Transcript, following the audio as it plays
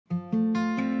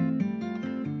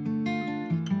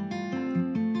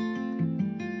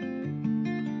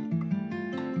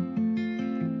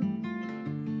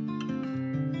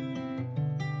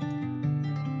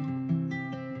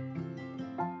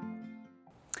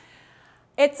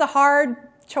It's a hard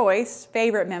choice,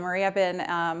 favorite memory. I've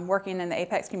been working in the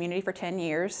Apex community for 10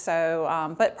 years,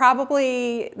 so, but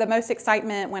probably the most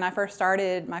excitement when I first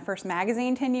started my first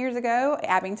magazine 10 years ago,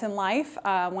 Abington Life,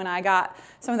 when I got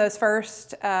some of those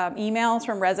first emails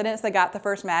from residents that got the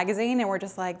first magazine and were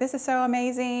just like, this is so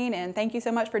amazing and thank you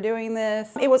so much for doing this.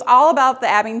 It was all about the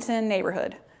Abington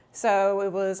neighborhood. So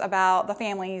it was about the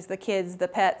families, the kids, the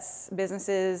pets,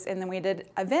 businesses, and then we did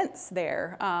events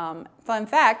there. Fun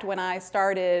fact, when I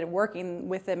started working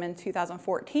with them in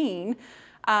 2014,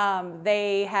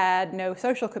 they had no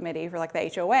social committee for like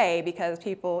the HOA because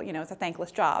people, it's a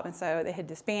thankless job. And so they had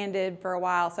disbanded for a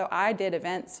while. So I did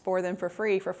events for them for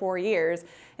free for 4 years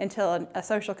until a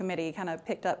social committee kind of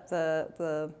picked up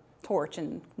the torch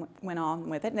and went on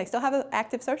with it. And they still have an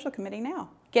active social committee now.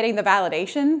 Getting the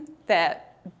validation that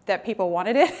people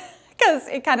wanted it because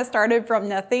it kind of started from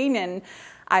nothing, and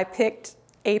I picked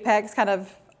Apex kind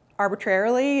of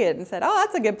arbitrarily and said, oh,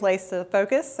 that's a good place to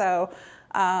focus. So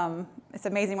it's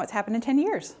amazing what's happened in 10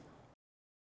 years.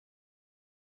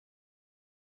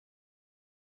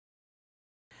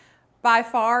 By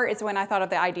far, it's when I thought of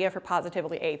the idea for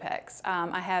Positively Apex.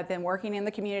 I have been working in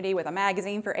the community with a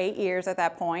magazine for 8 years at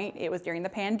that point. It was during the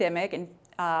pandemic, and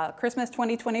Christmas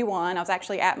 2021, I was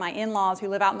actually at my in-laws who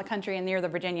live out in the country and near the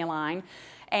Virginia line.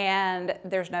 And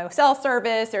there's no cell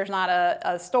service, there's not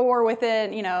a store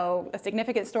within, a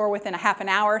significant store within a half an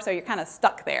hour, so you're kind of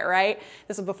stuck there, right?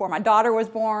 This was before my daughter was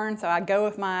born, so I'd go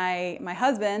with my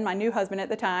husband, my new husband at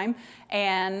the time,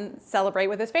 and celebrate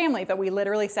with his family. But we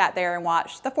literally sat there and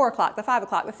watched the 4 o'clock, the 5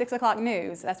 o'clock, the 6 o'clock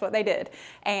news. That's what they did.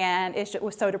 And it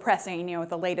was so depressing, with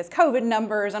the latest COVID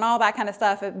numbers and all that kind of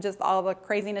stuff, just all the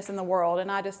craziness in the world.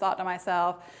 And I just thought to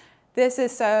myself, this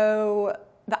is so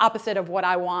the opposite of what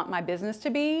I want my business to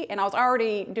be. And I was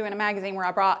already doing a magazine where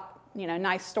I brought,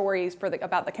 nice stories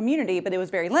about the community, but it was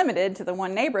very limited to the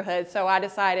one neighborhood. So I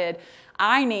decided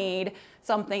I need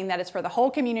something that is for the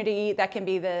whole community, that can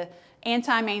be the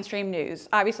anti-mainstream news.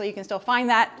 Obviously, you can still find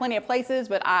that plenty of places,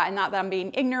 but not that I'm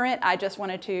being ignorant. I just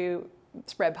wanted to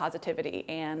spread positivity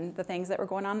and the things that were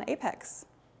going on in Apex.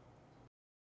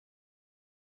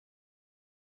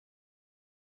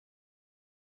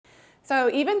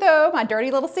 So even though my dirty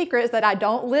little secret is that I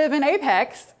don't live in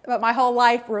Apex, but my whole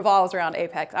life revolves around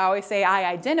Apex. I always say I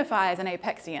identify as an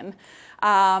Apexian.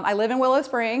 I live in Willow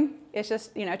Spring. It's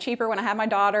just cheaper when I have my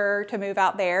daughter to move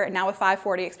out there, and now with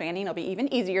 540 expanding, it'll be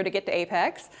even easier to get to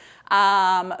Apex.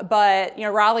 But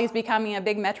Raleigh's becoming a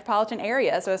big metropolitan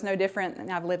area, so it's no different.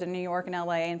 I've lived in New York and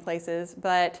LA and places,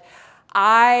 but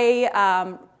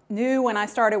I knew when I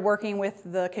started working with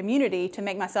the community to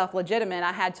make myself legitimate,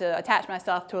 I had to attach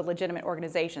myself to a legitimate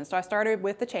organization. So I started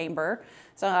with the Chamber.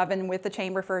 So I've been with the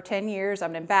Chamber for 10 years. I'm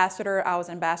an ambassador. I was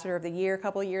Ambassador of the Year a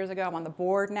couple of years ago. I'm on the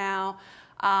board now.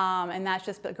 And that's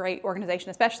just a great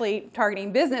organization, especially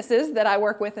targeting businesses that I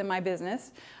work with in my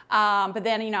business. But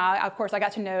then, of course, I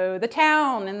got to know the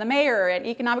town and the mayor and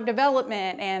economic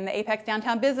development and the Apex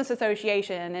Downtown Business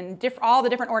Association and all the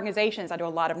different organizations. I do a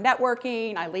lot of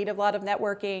networking. I lead a lot of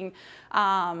networking.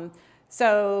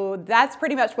 So that's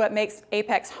pretty much what makes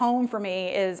Apex home for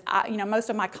me is, most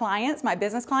of my clients, my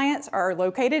business clients, are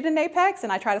located in Apex,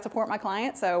 and I try to support my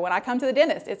clients. So when I come to the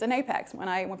dentist, it's an Apex. When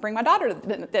I bring my daughter to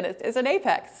the dentist, it's an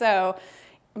Apex. So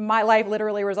my life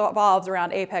literally revolves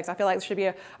around Apex. I feel like there should be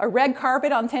a red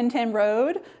carpet on 1010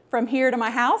 Road from here to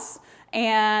my house,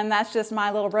 and that's just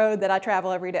my little road that I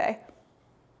travel every day.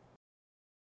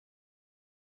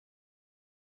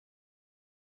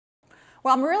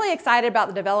 Well, I'm really excited about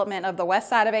the development of the west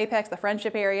side of Apex, the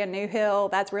Friendship area, New Hill.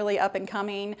 That's really up and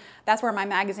coming. That's where my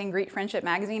magazine, Greet Friendship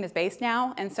Magazine, is based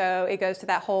now. And so it goes to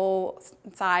that whole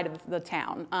side of the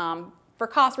town. For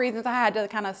cost reasons, I had to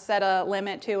kind of set a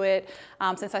limit to it.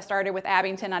 Since I started with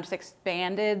Abington, I just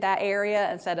expanded that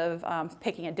area instead of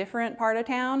picking a different part of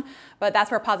town. But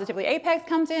that's where Positively Apex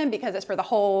comes in, because it's for the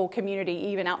whole community,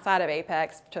 even outside of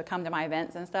Apex, to come to my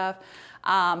events and stuff.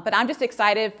 But I'm just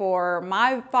excited for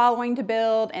my following to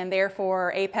build, and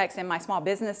therefore Apex and my small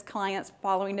business clients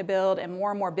following to build, and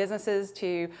more businesses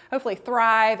to hopefully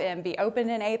thrive and be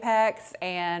open in Apex,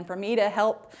 and for me to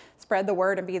help spread the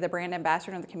word and be the brand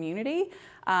ambassador in the community,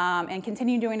 and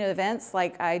continue doing events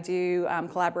like I do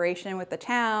collaboration with the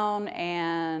town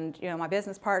and my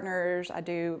business partners. I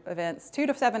do events 2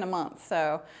 to 7 a month,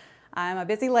 so I'm a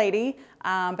busy lady,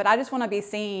 but I just want to be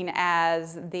seen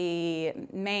as the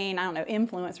main, I don't know,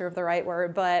 influencer of the right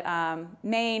word, but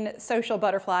main social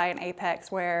butterfly in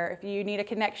Apex, where if you need a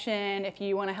connection, if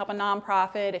you want to help a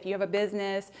nonprofit, if you have a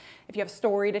business, if you have a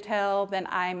story to tell, then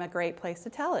I'm a great place to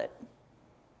tell it.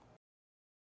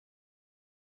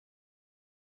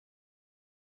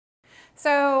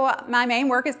 So my main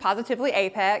work is Positively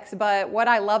Apex, but what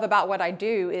I love about what I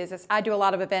do is I do a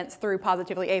lot of events through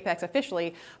Positively Apex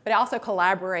officially, but I also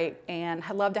collaborate and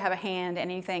I love to have a hand in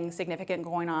anything significant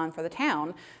going on for the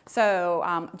town.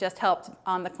 So just helped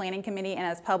on the planning committee and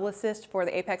as publicist for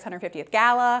the Apex 150th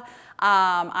Gala.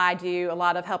 I do a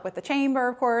lot of help with the chamber,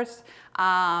 of course.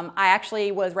 I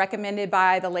actually was recommended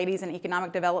by the ladies in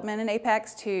economic development in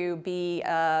Apex to be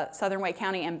a Southern Wake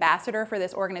County ambassador for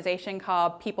this organization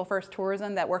called People First Tourism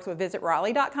that works with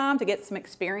visitraleigh.com to get some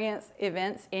experience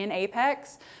events in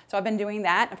Apex. So I've been doing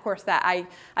that. Of course, that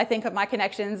I think of my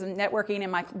connections and networking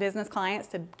and my business clients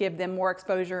to give them more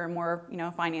exposure and more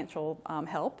financial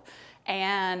help.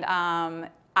 And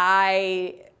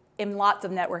I in lots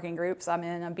of networking groups. I'm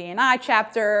in a BNI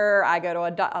chapter. I go to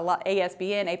a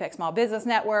ASBN, Apex Small Business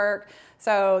Network.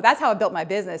 So that's how I built my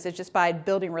business, is just by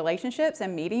building relationships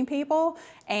and meeting people,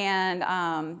 and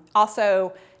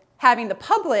also having the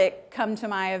public come to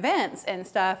my events and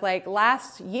stuff. Like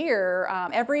last year,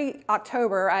 every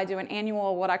October, I do an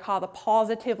annual, what I call the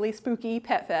Positively Spooky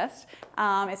Pet Fest.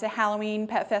 It's a Halloween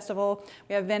pet festival.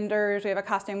 We have vendors, we have a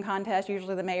costume contest.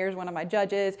 Usually the mayor's one of my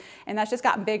judges, and that's just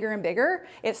gotten bigger and bigger.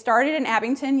 It started in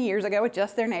Abington years ago with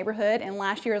just their neighborhood, and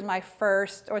last year was my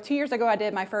first, or 2 years ago, I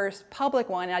did my first public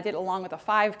one, and I did it along with a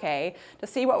 5K to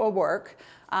see what would work.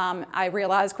 I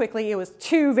realized quickly it was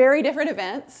two very different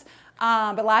events.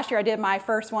 But last year I did my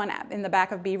first one in the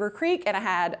back of Beaver Creek, and I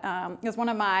had, it was one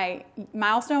of my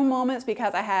milestone moments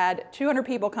because I had 200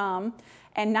 people come,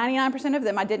 and 99% of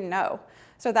them I didn't know.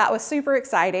 So that was super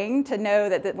exciting to know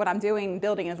that what I'm doing,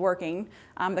 building, is working.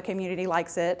 The community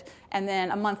likes it. And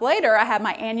then a month later, I had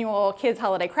my annual Kids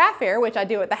Holiday Craft Fair, which I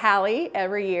do at the Halley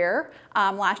every year.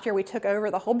 Last year, we took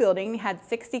over the whole building. We had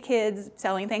 60 kids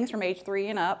selling things from age 3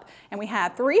 and up, and we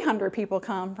had 300 people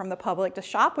come from the public to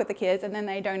shop with the kids, and then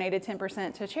they donated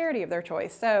 10% to a charity of their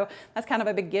choice. So that's kind of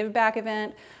a big give back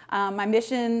event. My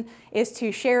mission is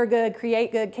to share good,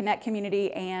 create good, connect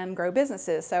community, and grow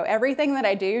businesses. So everything that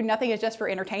I do, nothing is just for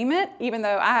entertainment, even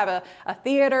though I have a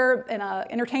theater and an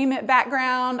entertainment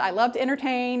background. I love to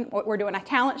entertain. We're doing a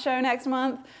talent show next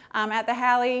month at the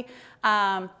Halley.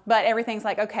 But everything's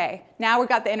like, okay, now we've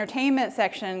got the entertainment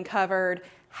section covered.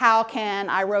 How can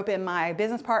I rope in my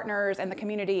business partners and the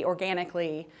community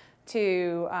organically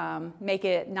to make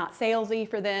it not salesy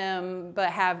for them, but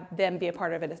have them be a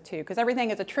part of it too? Because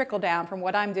everything is a trickle down from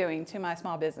what I'm doing to my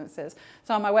small businesses.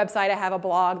 So on my website, I have a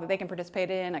blog that they can participate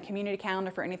in, a community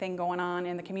calendar for anything going on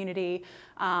in the community,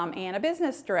 and a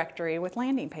business directory with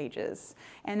landing pages.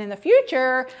 And in the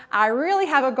future, I really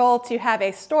have a goal to have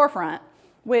a storefront,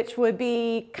 which would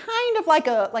be kind of like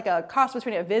a cross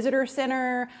between a visitor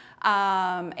center,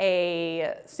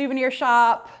 a souvenir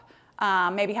shop,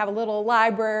 maybe have a little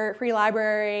library, free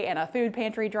library, and a food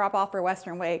pantry drop-off for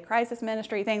Western Wake Crisis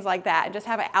Ministry, things like that. And just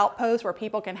have an outpost where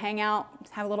people can hang out,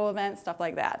 have little events, stuff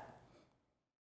like that.